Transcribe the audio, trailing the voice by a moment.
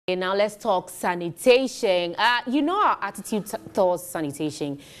Okay, now let's talk sanitation. You know, our attitude towards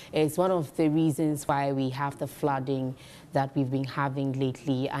sanitation is one of the reasons why we have the flooding that we've been having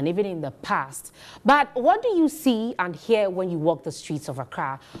lately and even in the past. But what do you see and hear when you walk the streets of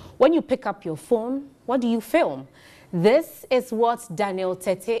Accra? When you pick up your phone, what do you film? This is what Daniel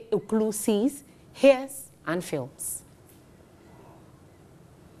Tete Uklu sees, hears and films.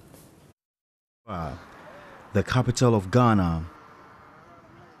 The capital of Ghana,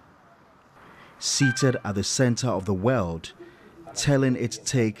 seated at the center of the world, telling its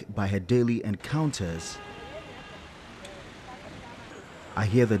take by her daily encounters. I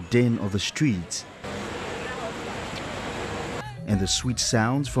hear the din of the streets and the sweet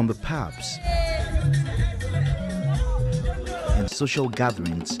sounds from the pubs and social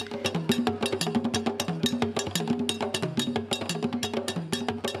gatherings.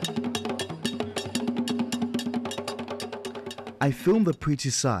 I film the pretty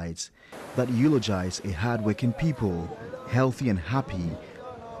sides that eulogize a hard-working people, healthy and happy,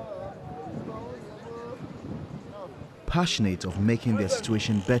 passionate of making their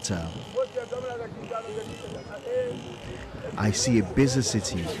situation better. I see a busy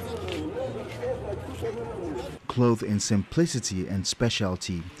city, clothed in simplicity and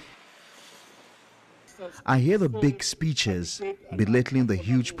specialty. I hear the big speeches belittling the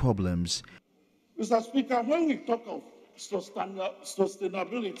huge problems. Mr. Speaker, when we talk of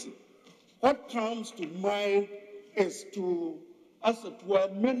sustainability, what comes to mind is to, as it were,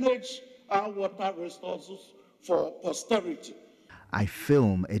 manage our water resources for posterity. I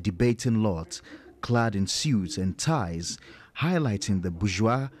film a debating lot clad in suits and ties, highlighting the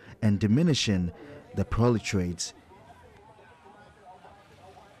bourgeois and diminishing the proletariat.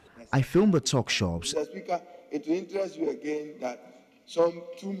 I film the talk shops. Mr. Speaker, it will interest you again that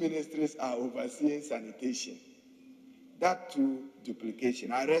two ministries are overseeing sanitation. That too,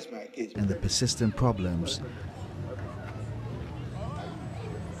 duplication. I rest my case. And the persistent problems.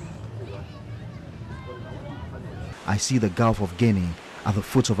 I see the Gulf of Guinea at the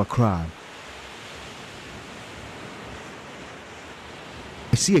foot of Accra.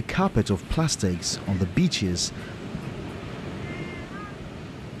 I see a carpet of plastics on the beaches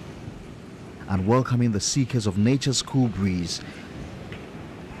and welcoming the seekers of nature's cool breeze.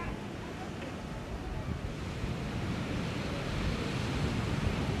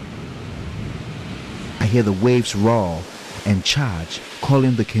 I hear the waves roar and charge,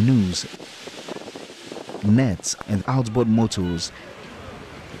 calling the canoes, nets and outboard motors.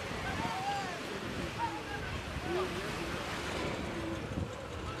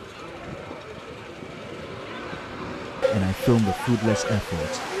 And I film the fruitless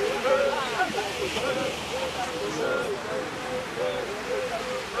effort.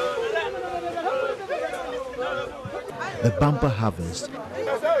 The bumper harvest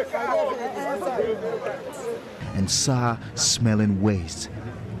and sour smelling waste.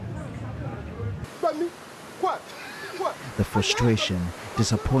 The frustration,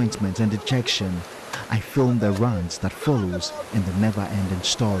 disappointment and dejection. I film the runs that follows in the never-ending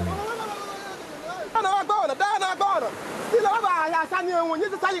story.